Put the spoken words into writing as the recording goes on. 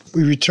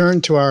We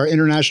return to our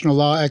international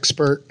law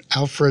expert,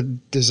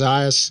 Alfred de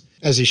Zayas,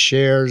 as he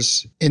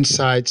shares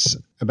insights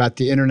about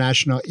the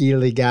international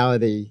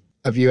illegality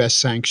of U.S.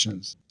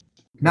 sanctions.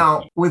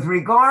 Now, with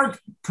regard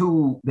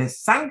to the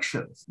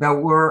sanctions that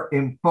were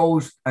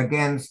imposed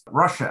against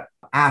Russia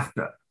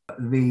after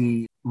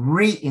the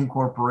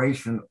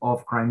reincorporation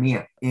of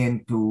Crimea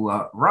into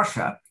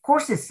Russia, of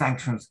course, these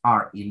sanctions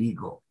are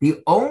illegal.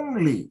 The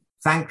only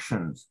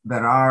sanctions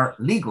that are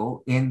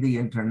legal in the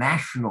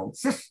international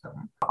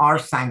system are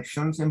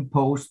sanctions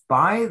imposed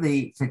by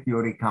the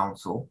Security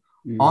Council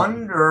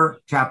under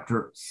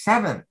Chapter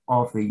 7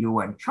 of the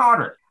UN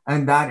Charter.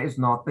 And that is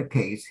not the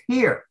case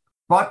here.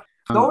 But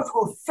those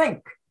who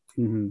think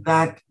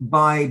that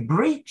by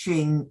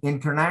breaching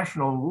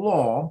international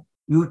law,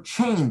 you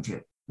change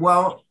it,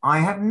 well, I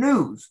have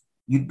news.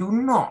 You do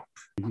not.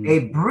 A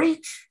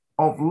breach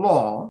of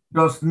law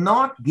does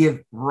not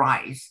give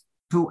rise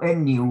to a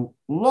new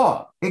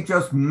law. It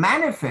just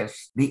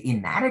manifests the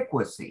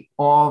inadequacy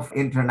of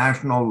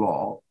international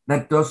law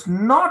that does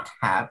not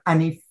have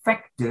an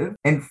effective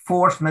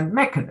enforcement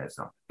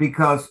mechanism,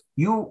 because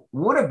you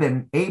would have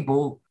been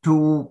able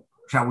to,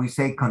 shall we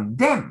say,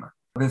 condemn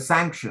the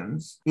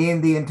sanctions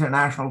in the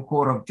International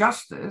Court of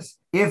Justice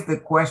if the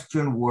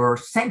question were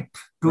sent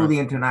to the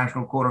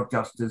International Court of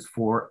Justice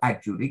for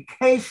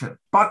adjudication.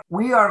 But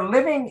we are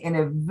living in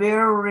a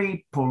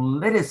very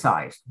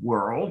politicized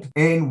world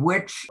in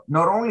which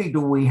not only do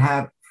we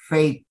have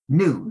fake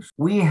news,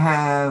 we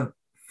have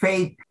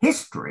fake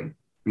history,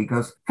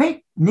 because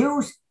fake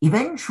news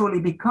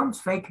eventually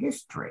becomes fake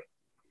history.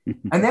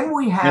 And then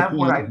we have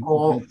what I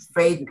call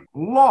fake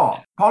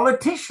law.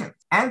 Politicians,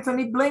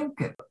 Anthony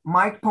Blinken,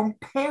 Mike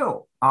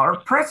Pompeo, our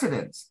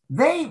presidents,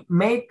 they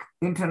make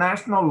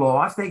international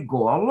law as they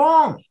go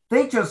along.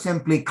 They just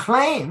simply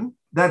claim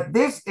that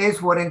this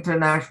is what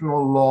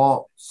international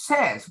law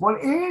says. Well,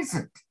 it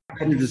isn't.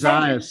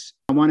 Zayas,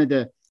 I wanted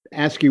to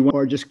ask you,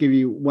 or just give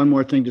you one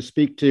more thing to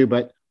speak to,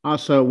 but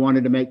also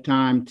wanted to make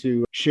time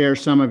to share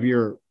some of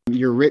your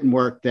written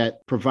work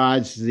that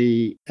provides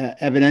the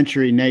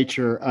evidentiary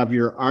nature of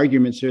your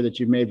arguments here that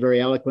you've made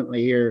very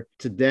eloquently here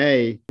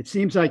today. It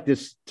seems like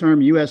this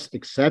term U.S.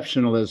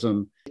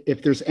 exceptionalism,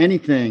 if there's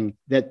anything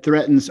that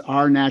threatens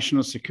our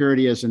national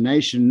security as a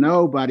nation,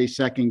 nobody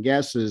second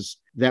guesses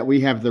that we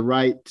have the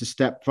right to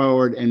step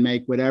forward and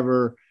make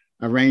whatever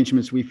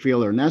arrangements we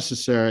feel are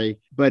necessary.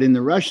 But in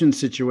the Russian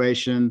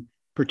situation,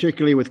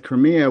 particularly with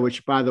Crimea,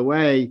 which, by the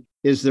way,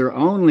 is their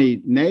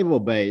only naval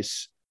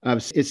base,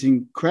 it's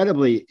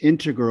incredibly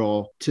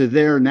integral to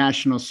their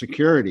national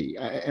security,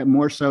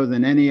 more so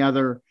than any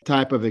other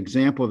type of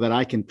example that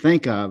I can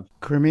think of.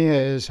 Crimea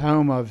is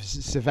home of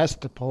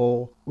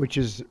Sevastopol, which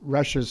is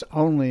Russia's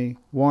only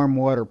warm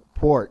water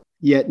port.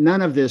 Yet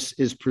none of this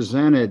is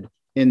presented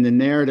in the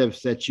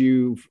narratives that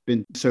you've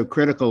been so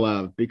critical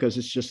of, because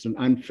it's just an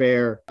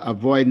unfair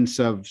avoidance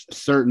of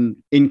certain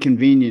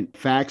inconvenient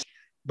facts.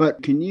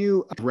 But can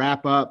you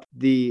wrap up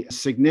the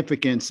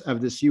significance of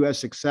this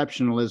U.S.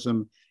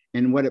 exceptionalism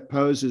and what it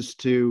poses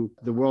to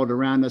the world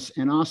around us?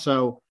 And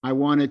also, I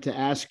wanted to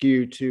ask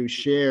you to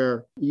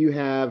share, you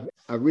have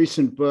a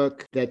recent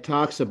book that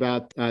talks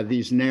about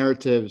these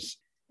narratives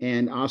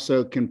and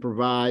also can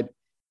provide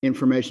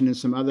information in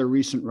some other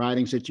recent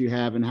writings that you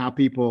have, and how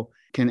people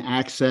can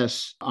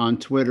access on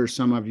Twitter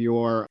some of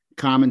your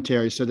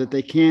commentary so that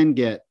they can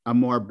get a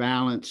more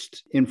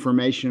balanced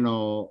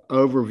informational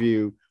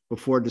overview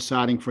before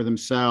deciding for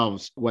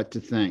themselves what to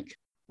think.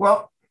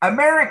 Well,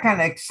 American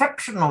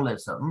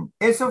exceptionalism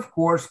is, of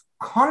course,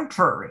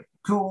 contrary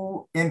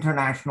to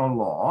international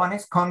law, and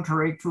it's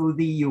contrary to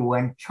the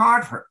UN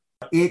Charter.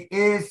 It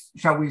is,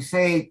 shall we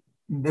say,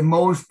 the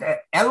most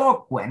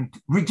eloquent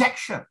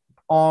rejection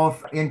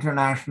of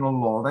international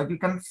law that you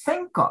can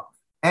think of.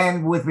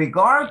 And with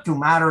regard to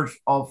matters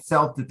of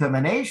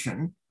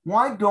self-determination,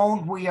 why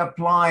don't we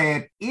apply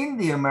it in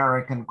the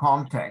American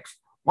context?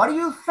 What do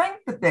you think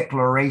the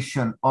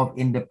Declaration of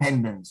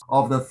Independence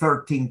of the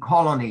 13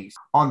 colonies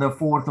on the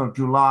 4th of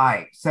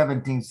July,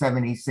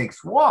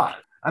 1776 was?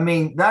 I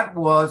mean, that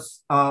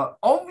was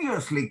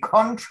obviously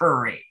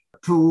contrary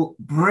to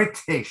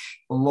British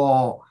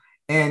law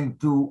and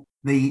to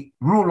the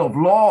rule of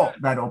law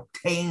that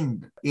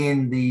obtained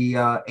in the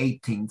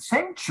 18th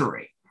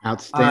century.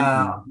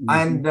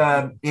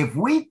 Outstanding. If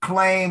we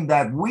claim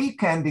that we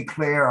can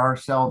declare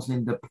ourselves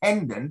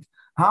independent,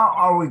 how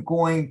are we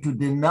going to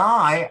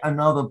deny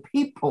another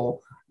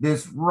people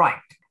this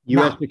right?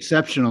 U.S.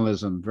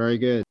 exceptionalism. Very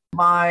good.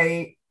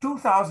 My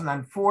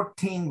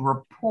 2014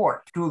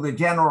 report to the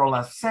General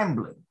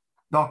Assembly,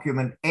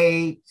 document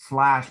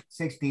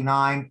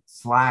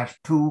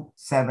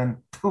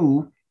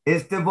A/69/272,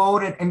 is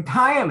devoted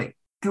entirely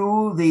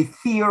to the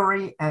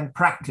theory and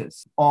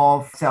practice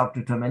of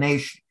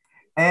self-determination.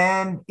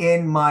 And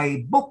in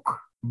my book,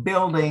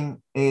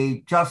 Building a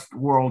Just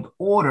World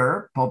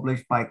Order,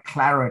 published by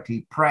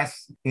Clarity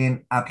Press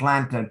in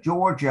Atlanta,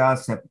 Georgia,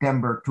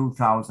 September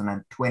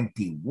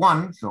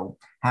 2021, so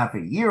half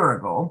a year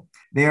ago,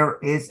 there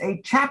is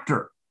a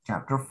chapter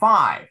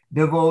 5,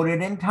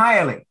 devoted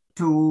entirely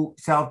to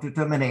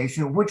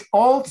self-determination, which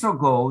also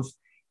goes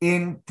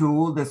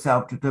into the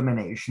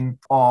self-determination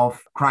of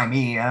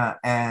Crimea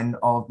and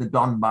of the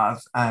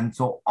Donbass and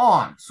so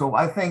on. So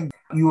I think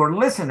your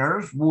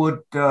listeners would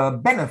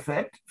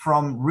benefit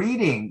from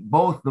reading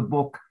both the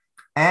book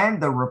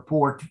and the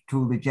report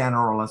to the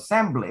General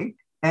Assembly.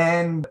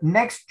 And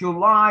next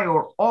July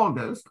or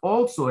August,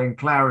 also in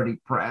Clarity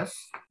Press,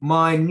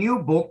 my new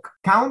book,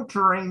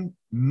 Countering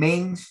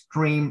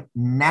Mainstream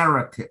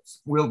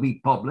Narratives, will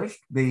be published.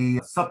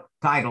 The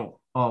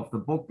subtitle of the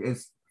book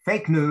is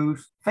Fake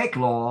News, Fake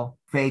Law,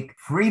 Fake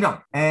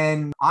Freedom.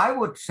 And I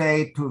would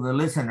say to the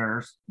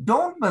listeners,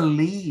 don't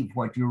believe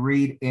what you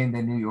read in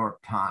the New York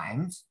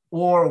Times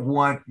or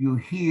what you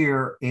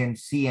hear in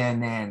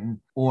CNN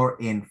or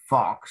in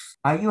Fox.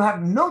 You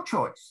have no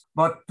choice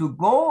but to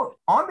go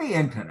on the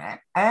internet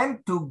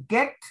and to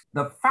get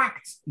the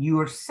facts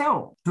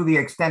yourself, to the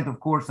extent, of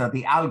course, that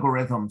the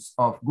algorithms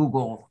of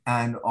Google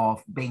and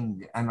of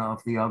Bing and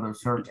of the other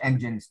search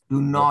engines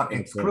do not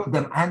exclude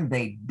them, and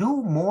they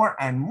do more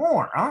and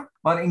more.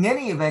 But in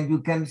any event, you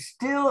can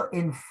still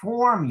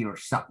inform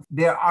yourself.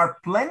 There are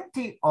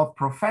plenty of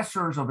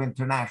professors of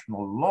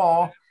international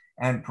law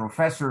and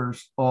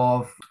professors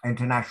of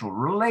international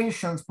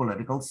relations,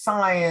 political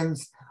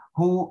science,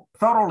 who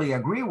thoroughly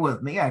agree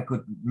with me. I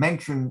could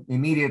mention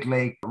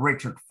immediately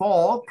Richard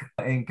Falk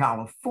in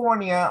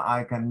California.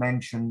 I can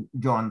mention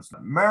John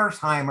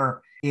Mersheimer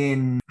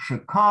in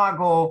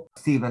Chicago,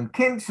 Stephen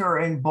Kinzer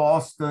in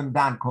Boston,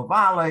 Dan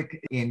Kowalik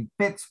in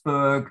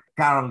Pittsburgh,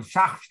 Karl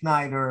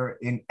Schachschneider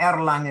in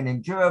Erlangen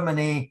in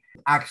Germany,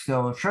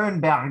 Axel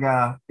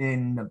Schönberger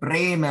in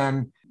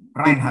Bremen,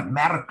 Reinhard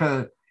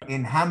Merkel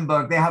in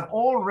Hamburg. They have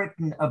all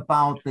written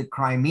about the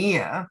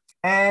Crimea.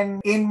 And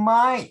in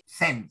my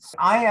sense,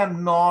 I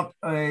am not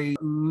a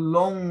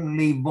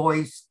lonely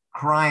voice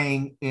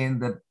crying in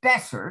the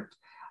desert.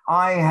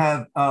 I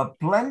have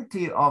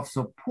plenty of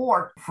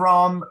support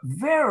from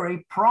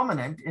very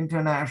prominent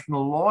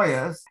international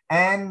lawyers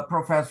and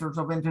professors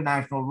of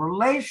international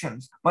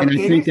relations. But and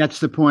I think that's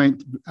the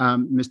point,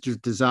 Mr.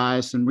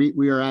 DeZayas, and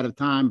we are out of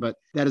time, but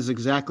that is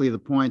exactly the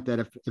point, that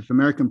if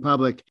American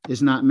public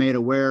is not made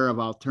aware of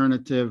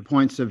alternative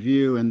points of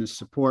view and the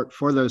support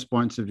for those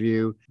points of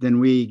view, then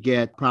we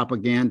get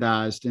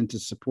propagandized into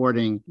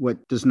supporting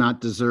what does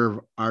not deserve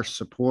our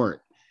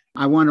support.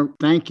 I want to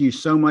thank you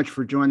so much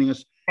for joining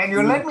us. Can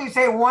you let me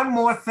say one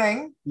more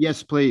thing?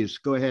 Yes, please.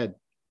 Go ahead.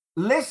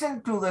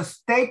 Listen to the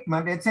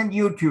statement. It's in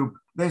YouTube.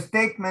 The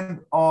statement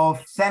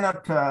of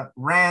Senator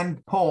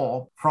Rand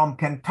Paul from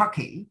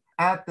Kentucky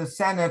at the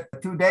Senate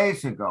 2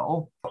 days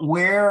ago,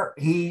 where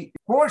he,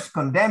 of course,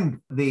 condemned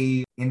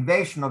the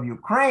invasion of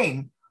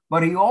Ukraine,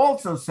 but he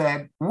also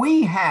said,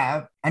 we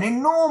have an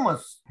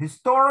enormous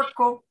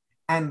historical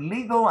and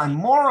legal and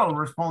moral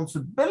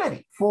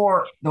responsibility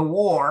for the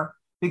war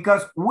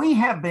because we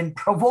have been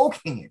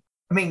provoking it.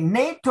 I mean,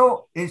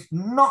 NATO is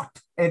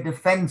not a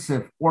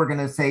defensive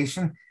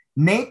organization.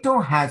 NATO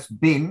has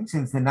been,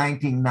 since the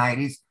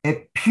 1990s,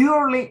 a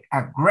purely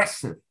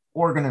aggressive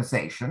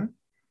organization.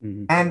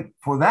 Mm-hmm. And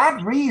for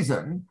that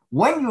reason,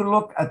 when you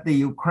look at the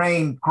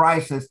Ukraine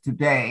crisis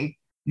today,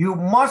 you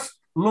must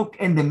look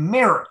in the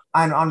mirror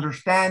and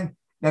understand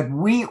that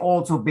we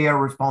also bear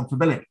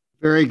responsibility.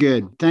 Very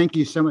good. Thank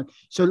you so much.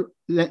 So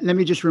let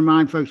me just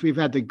remind folks, we've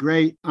had the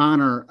great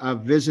honor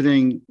of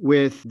visiting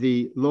with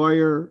the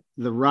lawyer,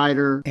 the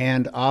writer,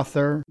 and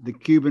author, the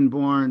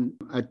Cuban-born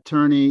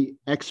attorney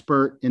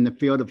expert in the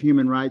field of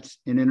human rights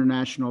and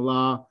international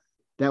law.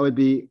 That would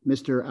be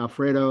Mr.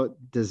 Alfredo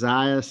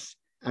DeZayas.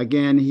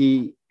 Again,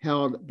 he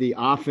held the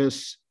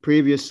office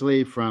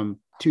previously from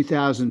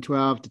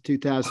 2012 to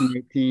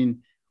 2018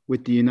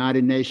 with the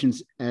United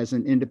Nations as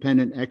an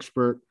independent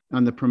expert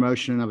on the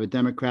promotion of a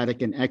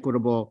democratic and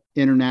equitable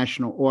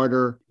international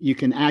order. You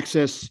can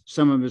access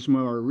some of his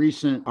more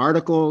recent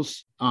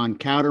articles on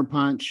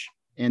Counterpunch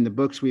and the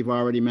books we've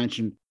already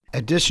mentioned.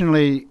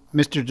 Additionally,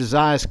 Mr.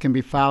 DeZayas can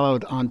be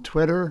followed on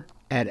Twitter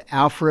at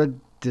Alfred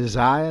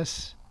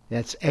DeZayas.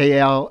 That's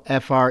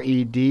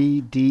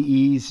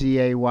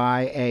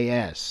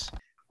ALFREDDEZAYAS.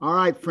 All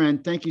right,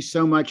 friend. Thank you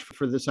so much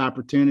for this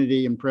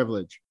opportunity and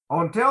privilege.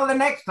 Until the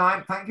next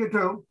time, thank you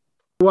too.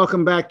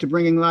 Welcome back to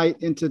Bringing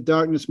Light into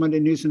Darkness,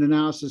 Monday News and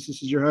Analysis.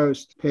 This is your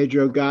host,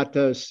 Pedro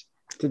Gatos.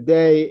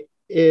 Today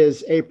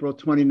is April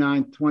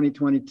 29th,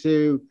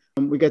 2022.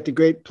 We got the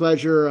great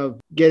pleasure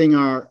of getting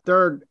our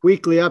third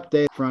weekly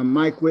update from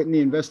Mike Whitney,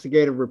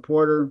 investigative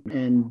reporter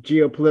and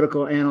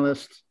geopolitical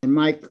analyst. And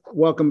Mike,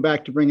 welcome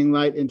back to Bringing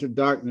Light into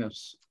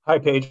Darkness. Hi,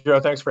 Pedro.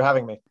 Thanks for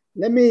having me.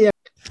 Let me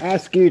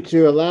ask you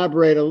to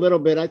elaborate a little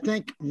bit. I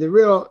think the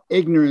real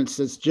ignorance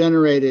that's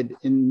generated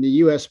in the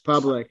U.S.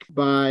 public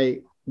by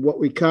what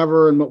we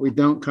cover and what we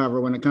don't cover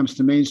when it comes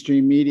to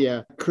mainstream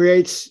media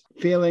creates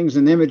feelings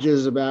and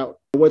images about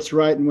what's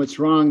right and what's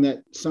wrong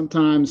that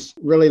sometimes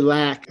really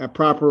lack a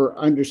proper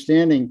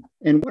understanding.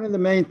 And one of the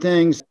main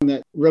things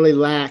that really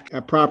lack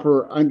a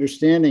proper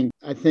understanding,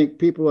 I think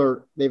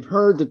they've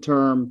heard the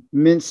term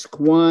Minsk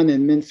I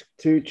and Minsk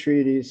II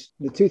treaties.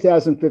 The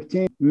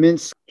 2015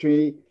 Minsk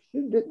Treaty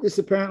This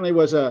apparently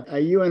was a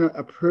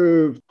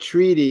UN-approved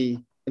treaty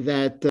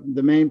that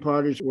the main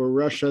parties were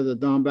Russia, the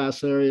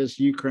Donbass areas,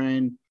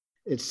 Ukraine,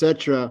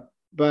 etc.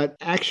 But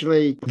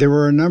actually, there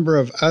were a number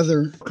of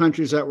other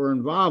countries that were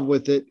involved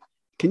with it.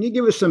 Can you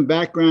give us some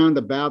background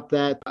about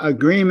that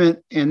agreement?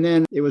 And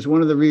then it was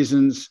one of the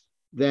reasons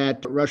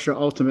that Russia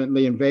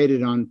ultimately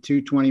invaded on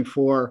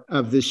 2/24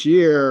 of this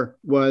year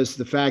was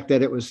the fact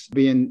that it was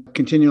being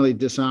continually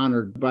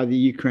dishonored by the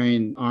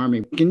Ukraine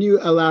army. Can you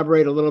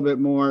elaborate a little bit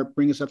more?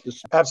 Bring us up to...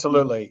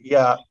 Absolutely.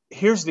 Yeah.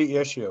 Here's the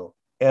issue.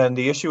 And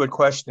the issue at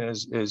question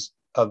is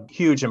of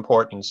huge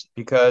importance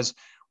because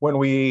when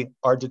we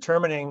are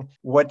determining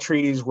what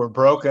treaties were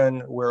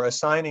broken, we're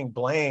assigning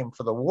blame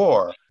for the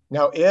war.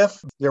 Now, if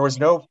there was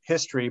no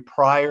history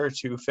prior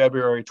to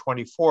February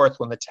 24th,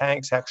 when the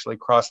tanks actually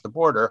crossed the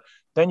border,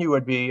 then you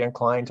would be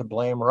inclined to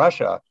blame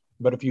Russia.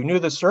 But if you knew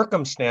the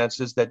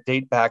circumstances that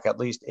date back at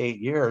least 8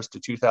 years to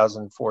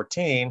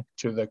 2014,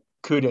 to the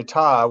coup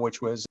d'etat,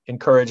 which was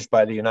encouraged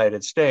by the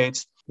United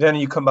States, then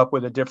you come up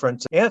with a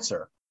different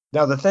answer.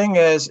 Now, the thing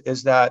is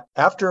that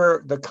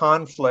after the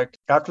conflict,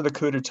 after the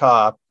coup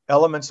d'etat,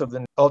 elements of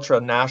the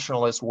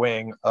ultra-nationalist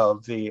wing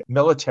of the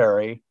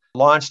military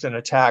launched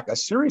a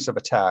series of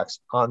attacks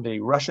on the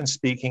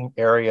Russian-speaking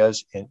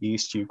areas in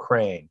East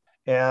Ukraine.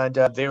 And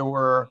they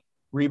were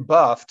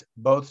rebuffed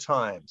both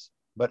times.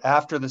 But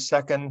after the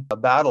second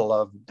battle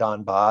of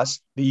Donbass,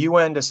 the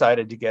UN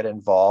decided to get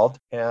involved,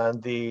 and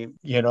the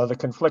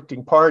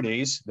conflicting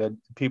parties, the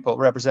people,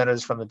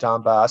 representatives from the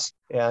Donbass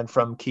and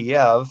from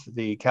Kiev,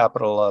 the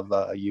capital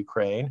of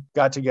Ukraine,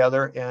 got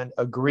together and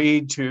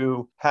agreed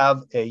to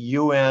have a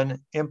UN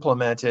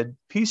implemented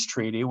peace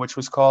treaty, which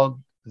was called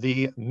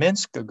the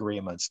Minsk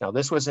Agreements. Now,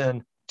 this was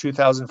in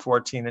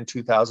 2014 and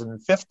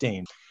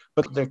 2015.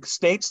 But the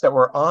states that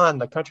were on,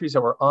 the countries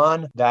that were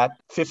on that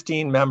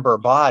 15-member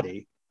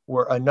body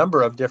were a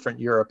number of different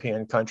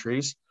European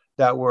countries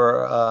that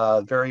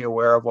were very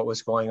aware of what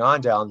was going on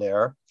down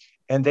there.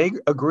 And they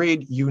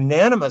agreed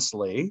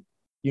unanimously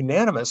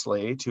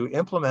to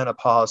implement a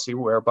policy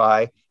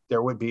whereby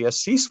there would be a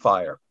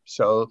ceasefire.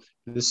 So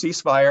the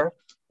ceasefire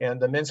and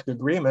the Minsk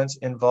Agreements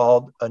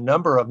involved a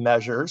number of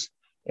measures,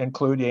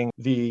 including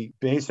the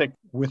basic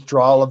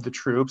withdrawal of the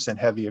troops and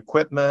heavy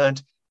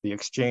equipment, the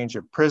exchange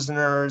of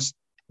prisoners,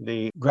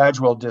 the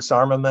gradual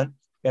disarmament,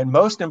 and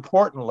most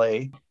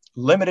importantly,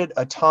 limited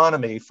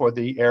autonomy for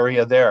the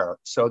area there.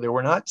 So they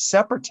were not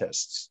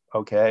separatists,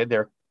 okay?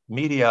 Their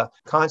media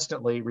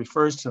constantly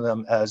refers to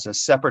them as a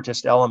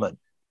separatist element.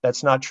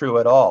 That's not true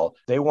at all.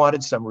 They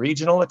wanted some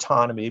regional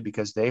autonomy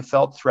because they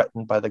felt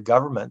threatened by the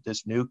government,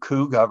 this new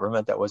coup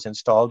government that was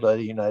installed by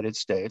the United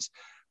States,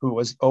 who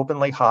was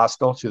openly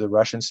hostile to the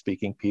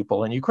Russian-speaking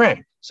people in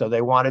Ukraine. So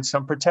they wanted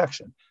some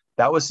protection.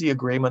 That was the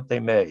agreement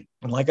they made.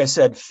 And like I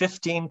said,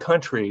 15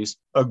 countries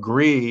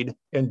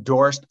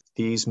endorsed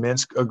these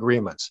Minsk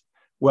agreements.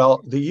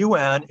 Well, the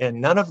UN and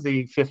none of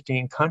the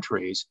 15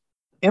 countries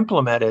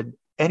implemented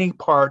any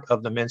part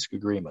of the Minsk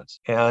agreements.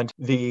 And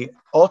the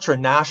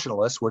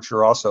ultra-nationalists, which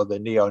are also the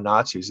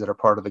neo-Nazis that are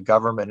part of the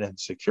government and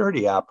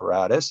security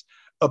apparatus,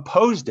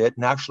 opposed it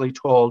and actually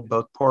told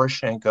both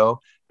Poroshenko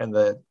and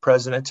the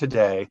president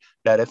today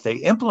that if they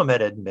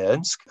implemented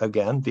Minsk,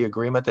 again, the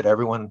agreement that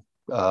everyone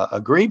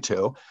agreed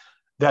to,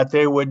 that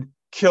they would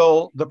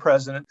kill the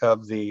president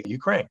of the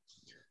Ukraine.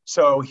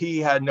 So he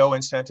had no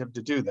incentive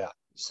to do that.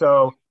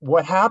 So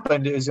what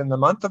happened is in the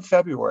month of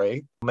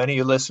February,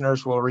 many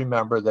listeners will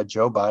remember that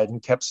Joe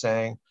Biden kept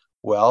saying,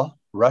 well,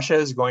 Russia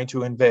is going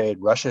to invade.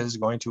 Russia is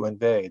going to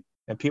invade.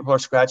 And people are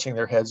scratching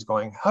their heads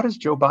going, how does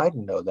Joe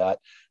Biden know that?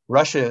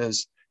 Russia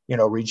is,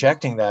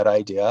 rejecting that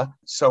idea.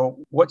 So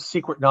what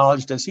secret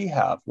knowledge does he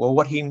have? Well,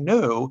 what he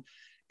knew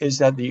is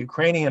that the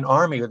Ukrainian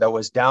army that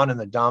was down in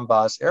the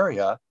Donbass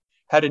area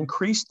had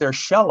increased their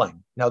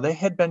shelling. Now, they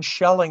had been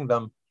shelling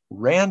them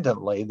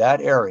randomly,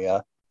 that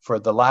area, for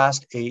the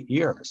last 8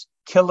 years,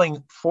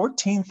 killing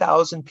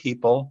 14,000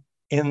 people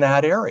in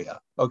that area.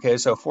 Okay,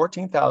 so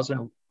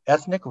 14,000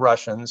 ethnic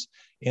Russians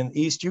in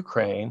East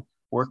Ukraine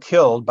were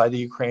killed by the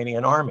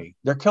Ukrainian army.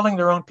 They're killing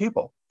their own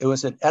people. It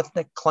was an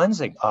ethnic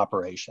cleansing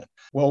operation.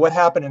 Well, what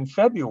happened in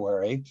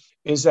February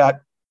is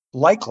that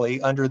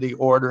likely under the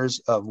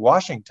orders of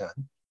Washington,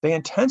 they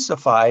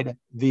intensified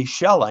the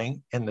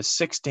shelling in the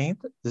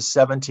 16th, the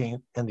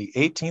 17th, and the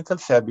 18th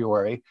of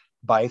February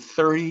by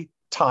 30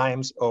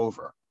 times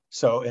over.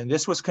 So, and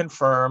this was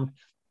confirmed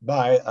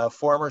by a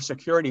former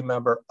security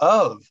member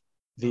of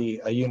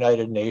the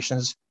United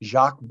Nations,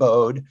 Jacques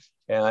Bode,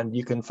 and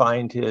you can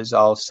find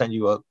I'll send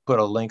you put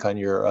a link on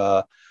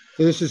your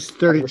so this is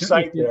 30 your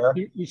site there.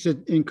 You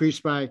said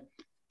increased by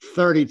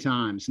 30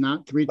 times,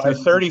 not 3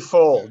 times. By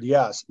 30-fold,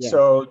 yes. Yeah.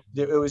 So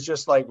it was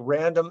just like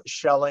random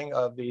shelling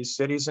of these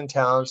cities and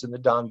towns in the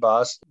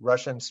Donbass,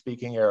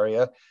 Russian-speaking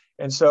area.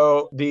 And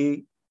so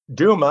the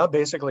Duma,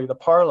 basically the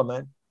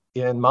parliament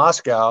in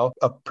Moscow,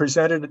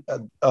 presented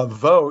a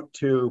vote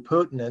to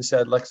Putin and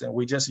said, listen,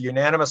 we just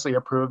unanimously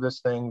approve this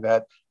thing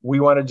that we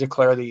want to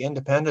declare the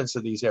independence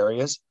of these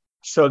areas.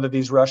 so that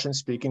these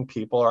Russian-speaking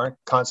people aren't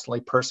constantly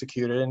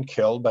persecuted and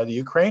killed by the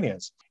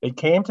Ukrainians. It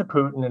came to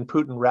Putin, and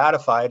Putin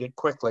ratified it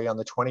quickly on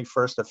the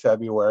 21st of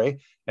February.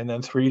 And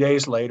then 3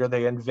 days later,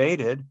 they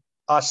invaded,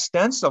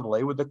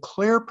 ostensibly with the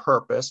clear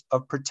purpose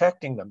of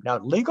protecting them. Now,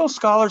 legal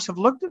scholars have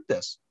looked at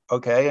this,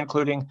 okay,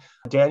 including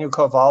Daniel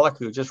Kovalik,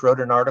 who just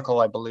wrote an article,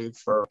 I believe,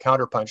 for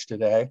Counterpunch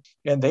today.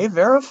 And they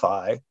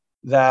verify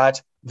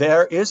that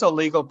there is a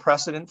legal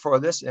precedent for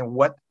this, and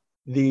what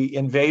the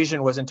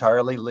invasion was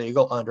entirely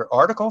legal under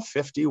Article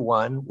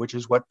 51, which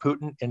is what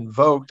Putin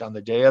invoked on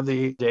the day of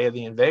the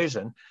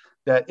invasion,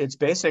 that it's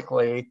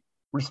basically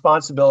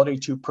responsibility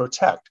to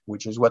protect,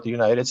 which is what the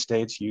United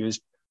States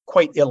used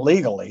quite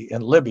illegally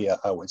in Libya,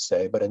 I would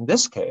say. But in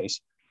this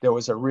case, there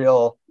was a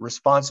real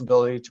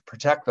responsibility to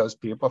protect those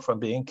people from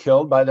being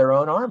killed by their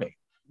own army.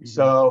 Mm-hmm.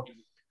 So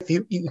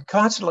you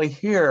constantly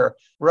hear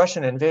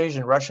Russian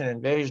invasion, Russian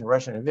invasion,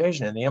 Russian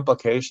invasion, and the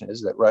implication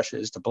is that Russia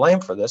is to blame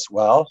for this.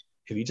 Well,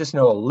 if you just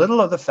know a little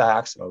of the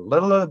facts, a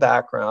little of the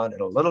background,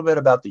 and a little bit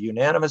about the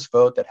unanimous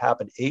vote that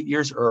happened 8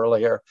 years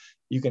earlier,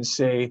 you can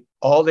see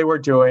all they were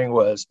doing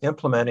was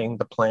implementing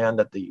the plan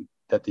that the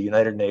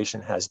United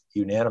Nations has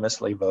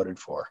unanimously voted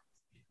for.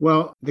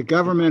 Well, the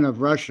government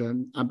of Russia,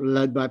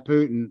 led by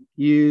Putin,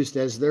 used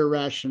as their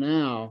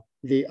rationale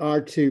the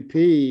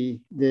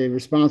R2P, the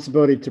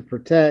responsibility to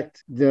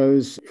protect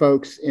those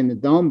folks in the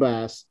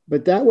Donbass.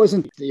 But that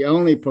wasn't the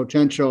only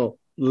potential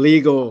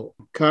legal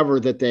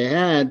cover that they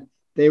had.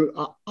 They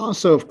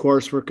also, of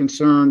course, were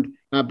concerned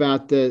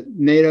about the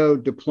NATO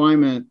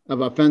deployment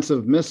of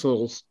offensive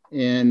missiles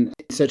in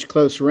such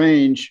close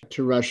range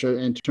to Russia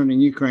and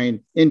turning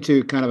Ukraine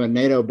into kind of a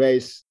NATO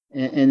base.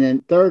 And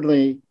then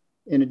thirdly,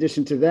 in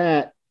addition to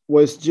that,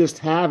 was just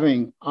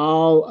having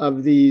all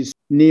of these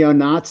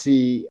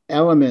neo-Nazi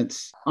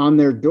elements on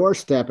their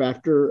doorstep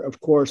after, of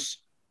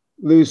course,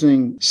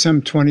 losing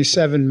some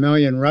 27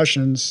 million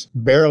Russians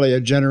barely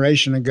a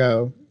generation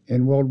ago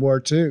in World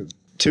War II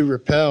to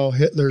repel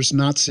Hitler's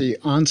Nazi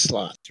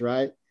onslaught.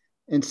 Right.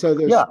 And so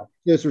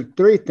those are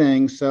three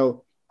things.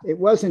 So it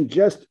wasn't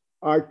just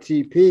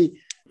RTP.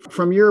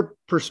 From your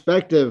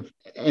perspective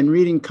and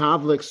reading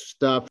Kovlik's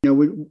stuff,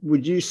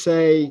 would you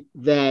say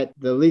that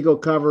the legal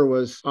cover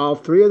was all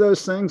three of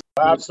those things?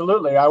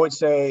 Absolutely. I would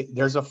say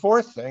there's a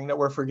fourth thing that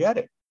we're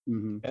forgetting.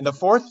 Mm-hmm. And the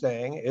fourth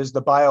thing is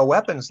the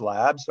bioweapons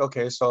labs.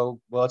 Okay, so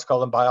let's call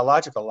them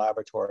biological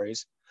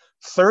laboratories.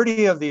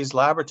 30 of these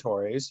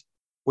laboratories,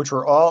 which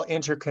were all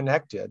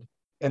interconnected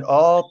and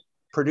all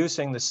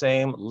producing the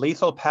same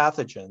lethal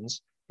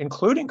pathogens,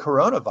 including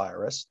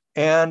coronavirus.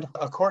 And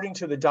according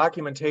to the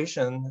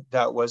documentation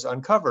that was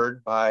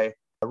uncovered by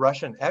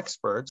Russian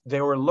experts,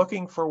 they were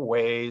looking for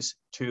ways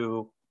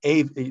they're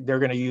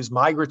going to use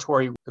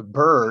migratory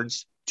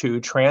birds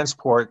to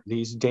transport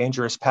these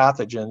dangerous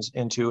pathogens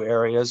into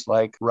areas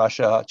like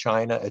Russia,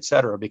 China, et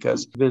cetera,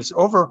 because there's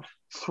over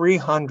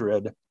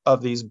 300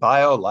 of these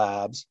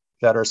biolabs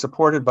that are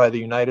supported by the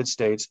United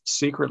States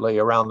secretly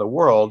around the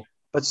world,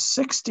 but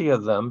 60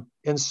 of them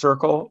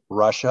encircle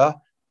Russia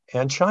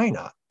and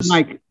China.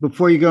 Mike,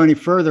 before you go any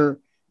further,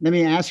 let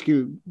me ask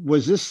you,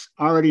 was this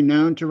already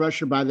known to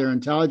Russia by their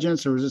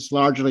intelligence, or was this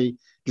largely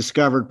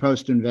discovered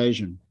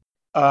post-invasion?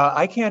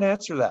 I can't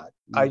answer that.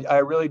 I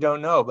really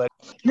don't know. But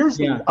here's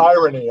the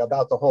irony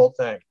about the whole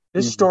thing.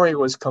 This story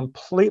was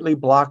completely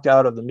blocked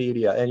out of the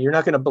media, and you're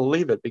not going to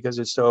believe it because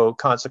it's so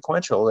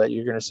consequential that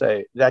you're going to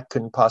say that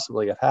couldn't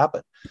possibly have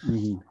happened.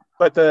 Mm-hmm.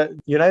 But the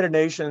United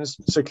Nations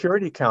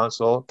Security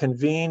Council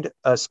convened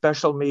a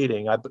special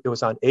meeting. It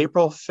was on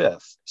April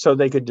 5th, so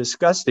they could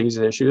discuss these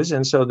issues.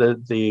 And so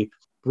the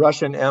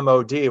Russian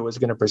MOD was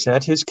going to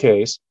present his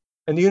case,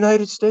 and the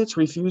United States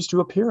refused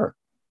to appear.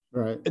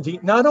 Right.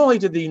 Not only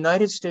did the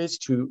United States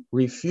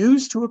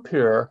refuse to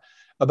appear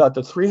about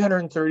the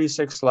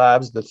 336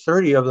 labs, the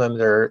 30 of them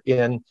that are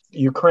in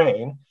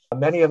Ukraine,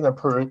 many of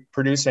them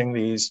producing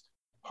these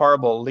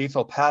horrible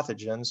lethal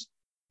pathogens,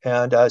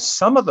 and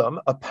some of them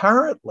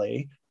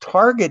apparently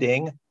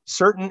targeting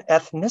certain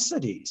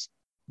ethnicities.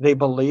 They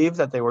believed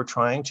that they were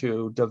trying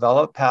to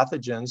develop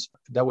pathogens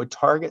that would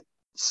target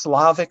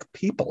Slavic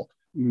people.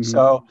 Mm-hmm.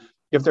 So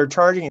if they're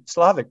targeting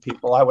Slavic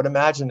people, I would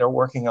imagine they're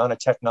working on a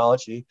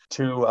technology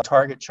to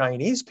target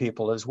Chinese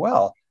people as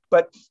well.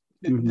 But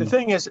the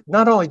thing is,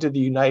 not only did the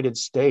United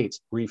States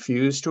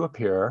refuse to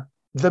appear,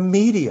 the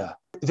media,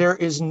 there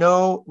is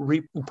no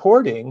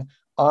reporting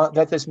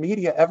that this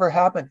media ever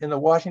happened in the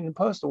Washington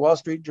Post, the Wall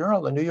Street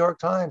Journal, the New York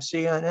Times,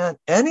 CNN,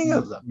 any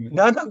of them.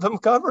 None of them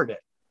covered it.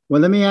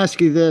 Well, let me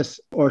ask you this,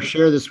 or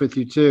share this with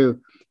you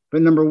too.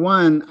 But number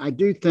one, I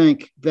do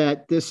think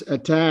that this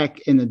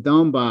attack in the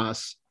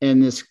Donbass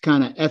and this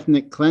kind of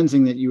ethnic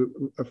cleansing that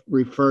you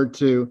referred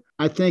to,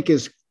 I think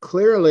is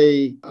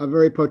clearly a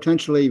very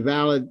potentially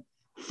valid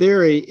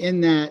theory,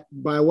 in that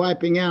by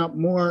wiping out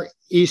more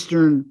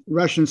Eastern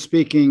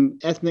Russian-speaking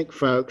ethnic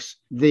folks,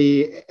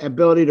 the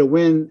ability to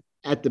win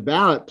at the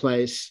ballot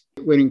place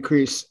would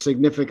increase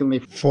significantly.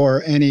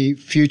 For any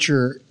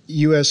future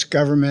U.S.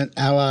 government,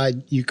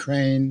 allied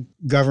Ukraine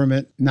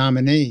government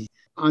nominee.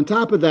 On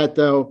top of that,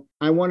 though,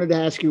 I wanted to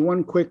ask you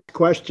one quick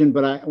question,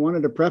 but I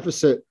wanted to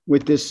preface it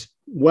with this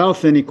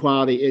wealth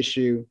inequality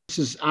issue. This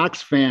is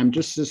Oxfam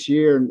just this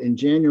year in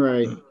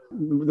January.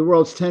 The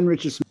world's 10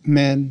 richest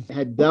men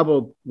had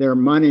doubled their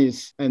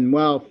monies and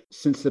wealth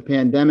since the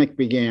pandemic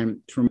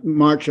began from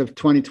March of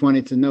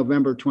 2020 to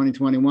November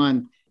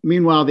 2021.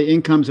 Meanwhile, the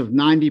incomes of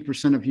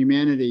 90% of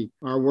humanity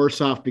are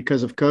worse off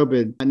because of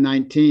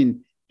COVID-19.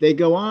 They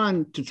go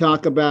on to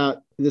talk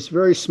about this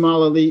very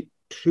small elite,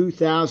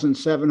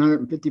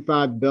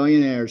 2,755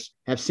 billionaires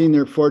have seen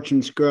their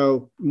fortunes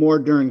grow more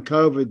during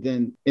COVID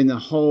than in the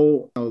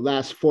whole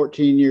last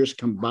 14 years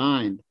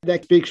combined.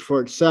 That speaks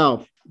for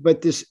itself.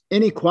 But this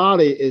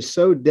inequality is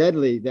so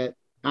deadly that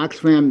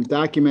Oxfam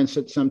documents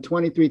that some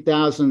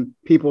 23,000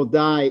 people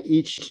die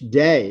each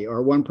day,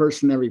 or one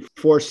person every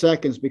 4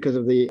 seconds, because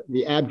of the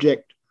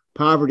abject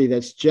poverty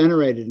that's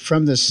generated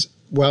from this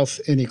wealth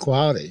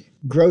inequality.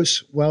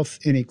 Gross wealth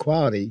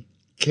inequality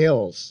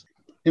kills.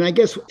 And I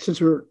guess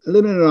since we're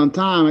limited on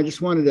time, I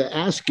just wanted to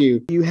ask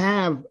you, you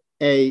have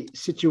a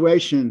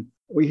situation,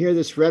 we hear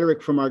this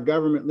rhetoric from our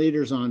government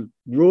leaders on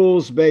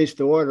rules-based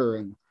order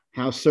and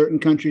how certain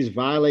countries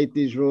violate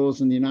these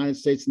rules, and the United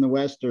States and the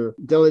West are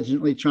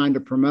diligently trying to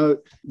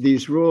promote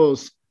these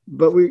rules.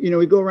 But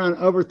we go around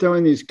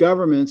overthrowing these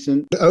governments.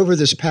 And over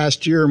this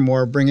past year or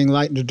more, Bringing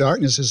Light into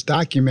Darkness has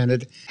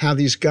documented how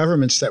these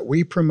governments that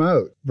we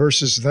promote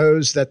versus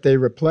those that they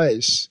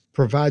replace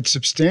provide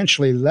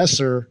substantially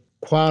lesser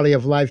quality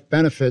of life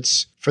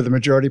benefits for the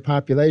majority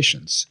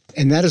populations.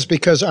 And that is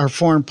because our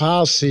foreign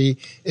policy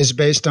is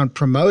based on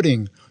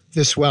promoting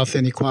this wealth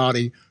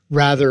inequality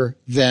rather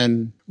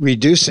than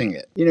reducing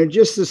it.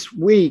 Just this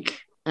week,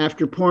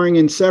 after pouring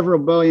in several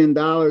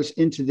 $billions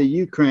into the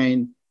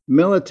Ukraine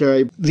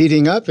military,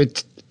 leading up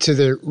to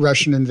the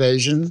Russian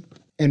invasion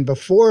and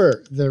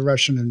before the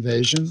Russian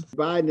invasion,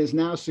 Biden is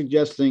now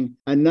suggesting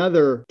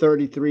another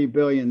 $33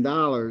 billion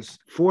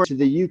for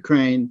the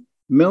Ukraine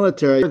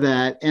military.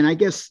 And I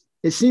guess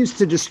it seems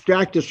to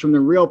distract us from the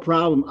real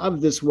problem of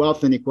this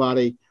wealth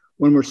inequality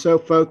when we're so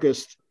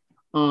focused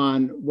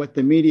on what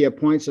the media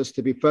points us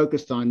to be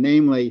focused on,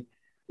 namely,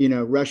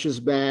 Russia's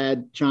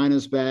bad,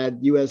 China's bad,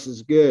 U.S.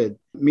 is good.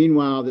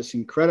 Meanwhile, this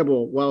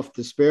incredible wealth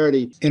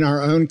disparity in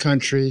our own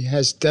country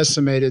has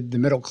decimated the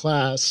middle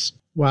class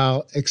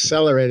while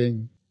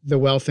accelerating the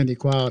wealth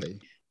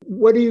inequality.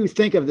 What do you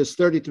think of this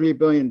 $33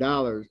 billion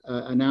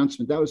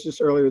announcement? That was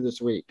just earlier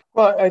this week.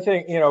 Well, I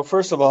think,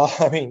 first of all,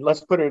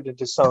 let's put it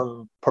into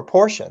some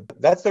proportion.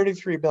 That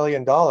 $33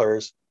 billion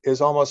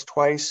is almost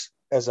twice,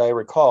 as I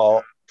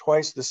recall,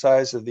 twice the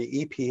size of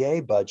the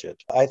EPA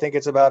budget. I think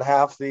it's about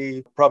half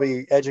the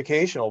probably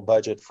educational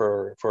budget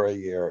for a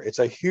year. It's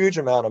a huge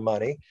amount of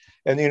money.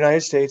 And the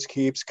United States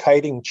keeps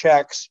kiting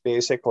checks,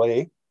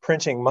 basically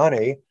printing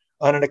money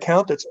on an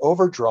account that's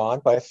overdrawn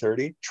by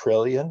 $30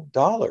 trillion.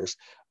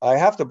 I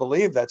have to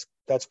believe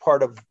that's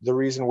part of the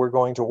reason we're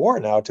going to war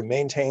now, to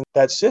maintain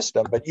that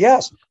system. But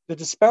yes, the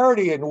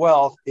disparity in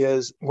wealth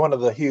is one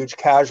of the huge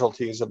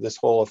casualties of this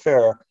whole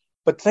affair.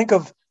 But think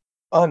of,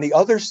 on the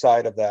other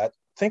side of that,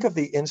 think of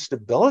the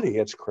instability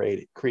it's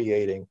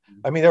creating.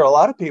 There are a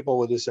lot of people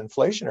with this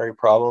inflationary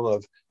problem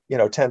of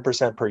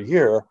 10% per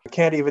year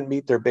can't even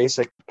meet their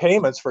basic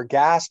payments for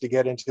gas to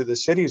get into the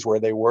cities where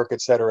they work,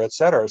 et cetera, et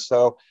cetera.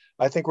 So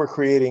I think we're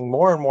creating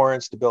more and more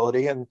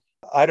instability. And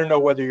I don't know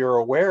whether you're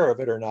aware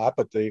of it or not,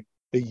 but the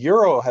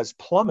euro has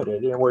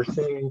plummeted, and we're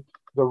seeing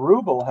the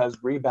ruble has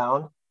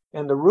rebounded,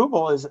 and the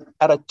ruble is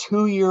at a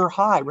 2-year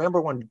high.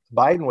 Remember when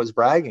Biden was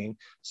bragging,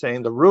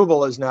 saying the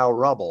ruble is now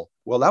rubble?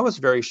 Well, that was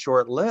very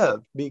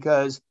short-lived,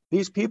 because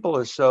these people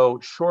are so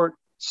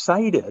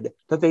short-sighted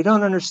that they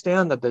don't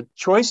understand that the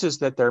choices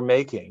that they're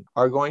making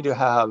are going to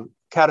have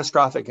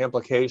catastrophic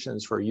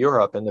implications for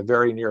Europe in the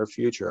very near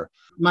future.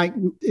 Mike,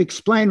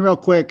 explain real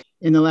quick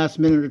in the last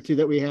minute or two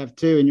that we have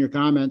too in your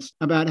comments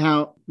about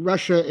how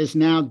Russia is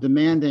now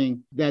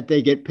demanding that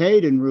they get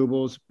paid in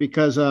rubles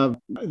because of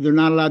they're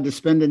not allowed to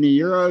spend any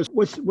euros.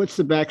 What's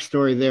the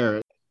backstory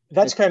there?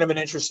 That's kind of an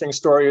interesting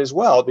story as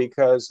well,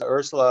 because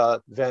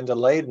Ursula von der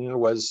Leyen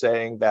was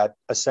saying that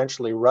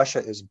essentially Russia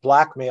is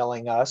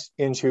blackmailing us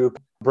into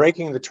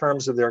breaking the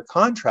terms of their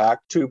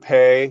contract to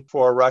pay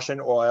for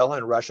Russian oil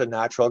and Russian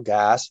natural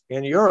gas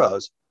in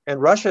euros. And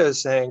Russia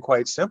is saying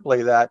quite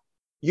simply that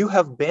you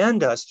have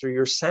banned us through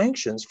your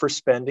sanctions for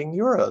spending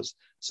euros.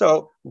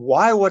 So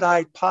why would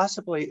I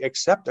possibly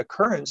accept a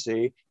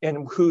currency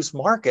in whose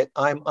market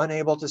I'm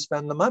unable to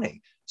spend the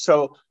money?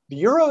 So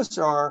the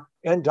euros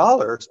and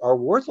dollars are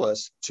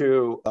worthless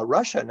to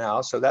Russia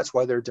now. So that's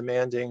why they're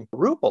demanding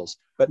rubles.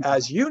 But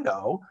as you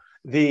know,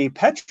 the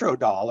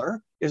petrodollar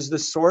is the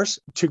source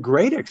to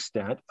great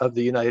extent of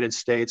the United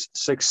States'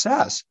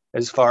 success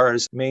as far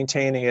as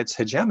maintaining its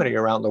hegemony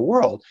around the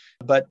world.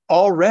 But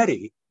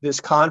already this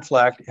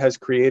conflict has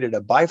created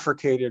a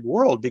bifurcated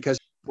world, because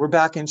we're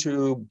back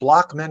into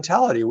block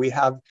mentality. We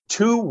have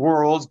two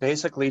worlds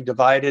basically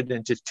divided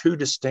into two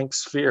distinct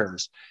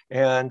spheres.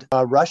 And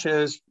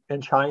Russia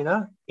and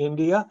China,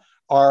 India,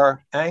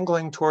 are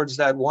angling towards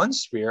that one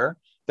sphere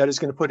that is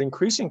going to put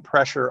increasing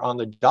pressure on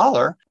the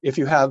dollar if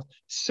you have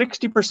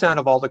 60%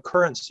 of all the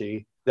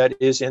currency that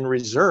is in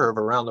reserve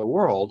around the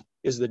world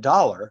is the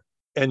dollar.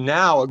 And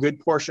now a good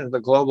portion of the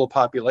global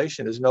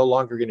population is no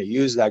longer going to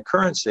use that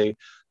currency.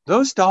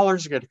 Those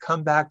dollars are going to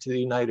come back to the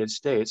United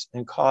States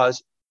and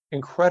cause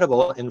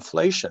incredible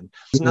inflation.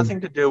 It's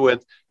nothing to do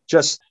with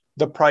just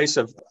the price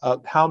of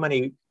how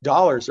many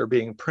dollars are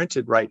being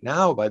printed right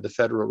now by the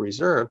Federal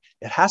Reserve.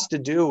 It has to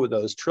do with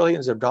those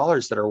trillions of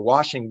dollars that are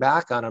washing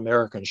back on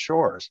American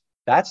shores.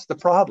 That's the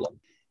problem.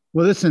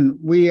 Well, listen,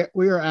 we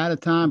are out of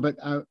time, but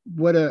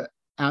what a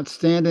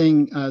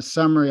outstanding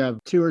summary of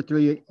 2 or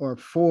 3 or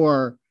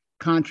 4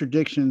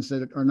 contradictions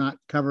that are not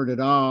covered at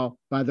all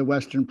by the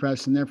Western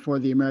press, and therefore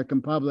the American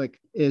public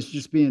is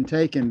just being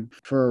taken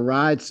for a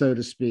ride, so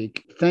to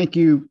speak. Thank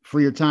you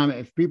for your time.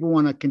 If people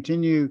want to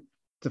continue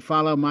to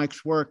follow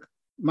Mike's work,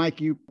 Mike,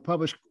 you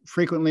publish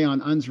frequently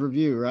on UN's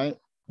Review, right?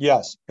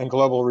 Yes, and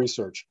Global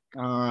Research.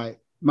 All right.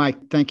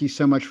 Mike, thank you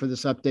so much for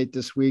this update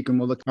this week, and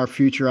we'll look at our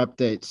future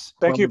updates.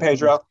 Thank you,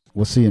 Pedro.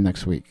 We'll see you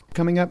next week.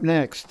 Coming up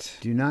next,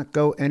 do not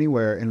go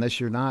anywhere unless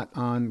you're not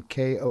on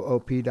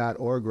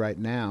koop.org right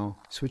now.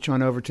 Switch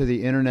on over to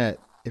the internet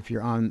if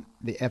you're on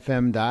the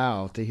FM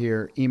dial to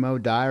hear Emo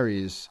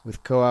Diaries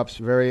with Co-op's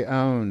very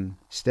own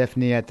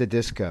Stephanie at the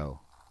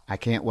Disco. I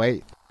can't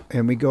wait.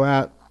 And we go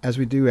out, as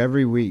we do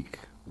every week,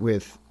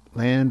 with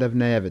Land of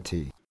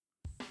Naivety.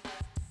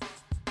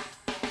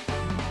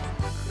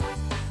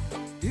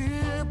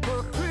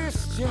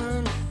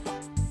 Christian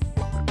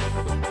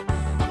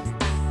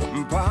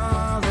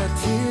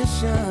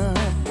politician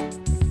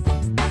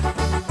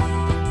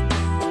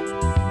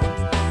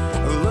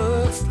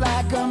looks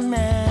like a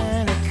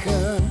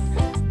mannequin.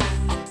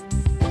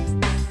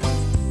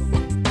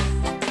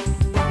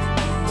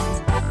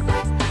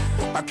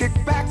 Our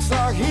kickbacks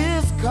are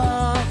his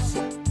cause.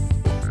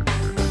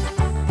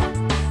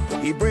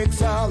 He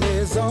breaks all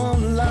his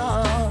own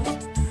laws.